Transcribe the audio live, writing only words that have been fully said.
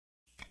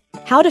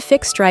How to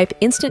fix Stripe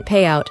instant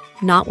payout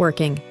not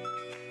working.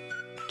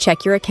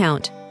 Check your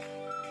account.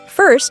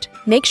 First,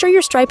 make sure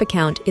your Stripe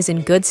account is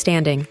in good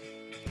standing.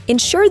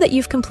 Ensure that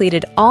you've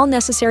completed all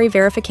necessary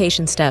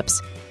verification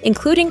steps,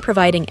 including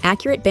providing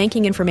accurate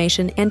banking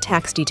information and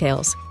tax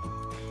details.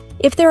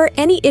 If there are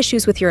any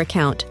issues with your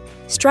account,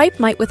 Stripe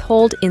might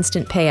withhold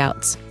instant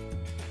payouts.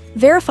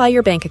 Verify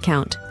your bank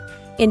account.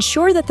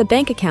 Ensure that the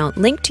bank account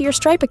linked to your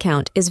Stripe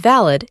account is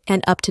valid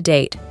and up to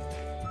date.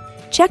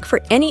 Check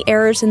for any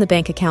errors in the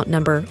bank account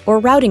number or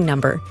routing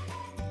number.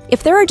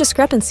 If there are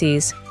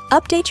discrepancies,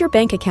 update your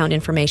bank account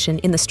information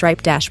in the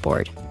Stripe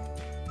dashboard.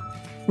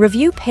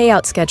 Review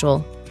payout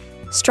schedule.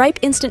 Stripe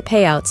instant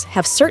payouts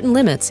have certain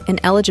limits and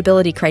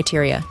eligibility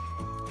criteria.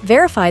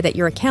 Verify that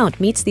your account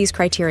meets these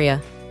criteria.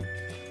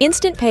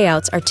 Instant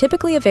payouts are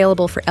typically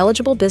available for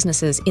eligible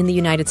businesses in the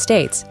United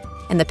States,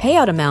 and the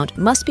payout amount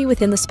must be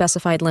within the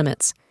specified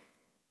limits.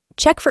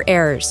 Check for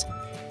errors.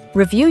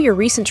 Review your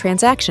recent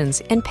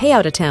transactions and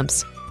payout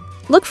attempts.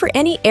 Look for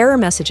any error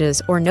messages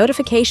or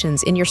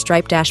notifications in your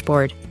Stripe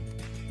dashboard.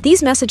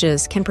 These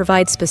messages can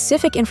provide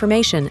specific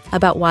information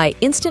about why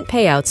instant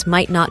payouts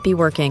might not be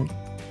working.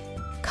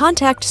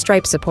 Contact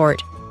Stripe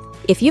support.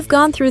 If you've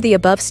gone through the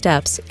above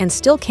steps and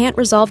still can't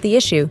resolve the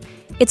issue,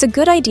 it's a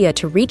good idea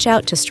to reach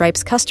out to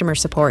Stripe's customer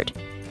support.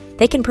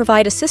 They can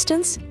provide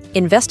assistance,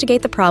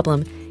 investigate the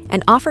problem,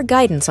 and offer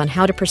guidance on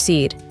how to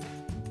proceed.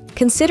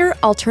 Consider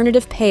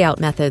alternative payout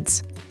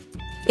methods.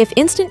 If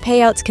instant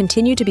payouts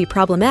continue to be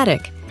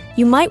problematic,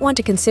 you might want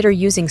to consider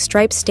using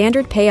Stripe's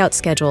standard payout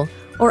schedule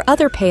or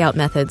other payout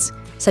methods,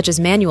 such as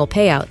manual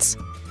payouts.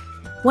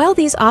 While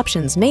these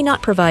options may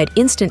not provide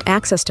instant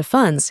access to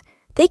funds,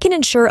 they can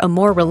ensure a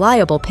more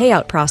reliable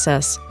payout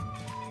process.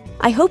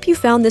 I hope you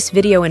found this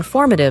video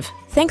informative.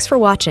 Thanks for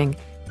watching.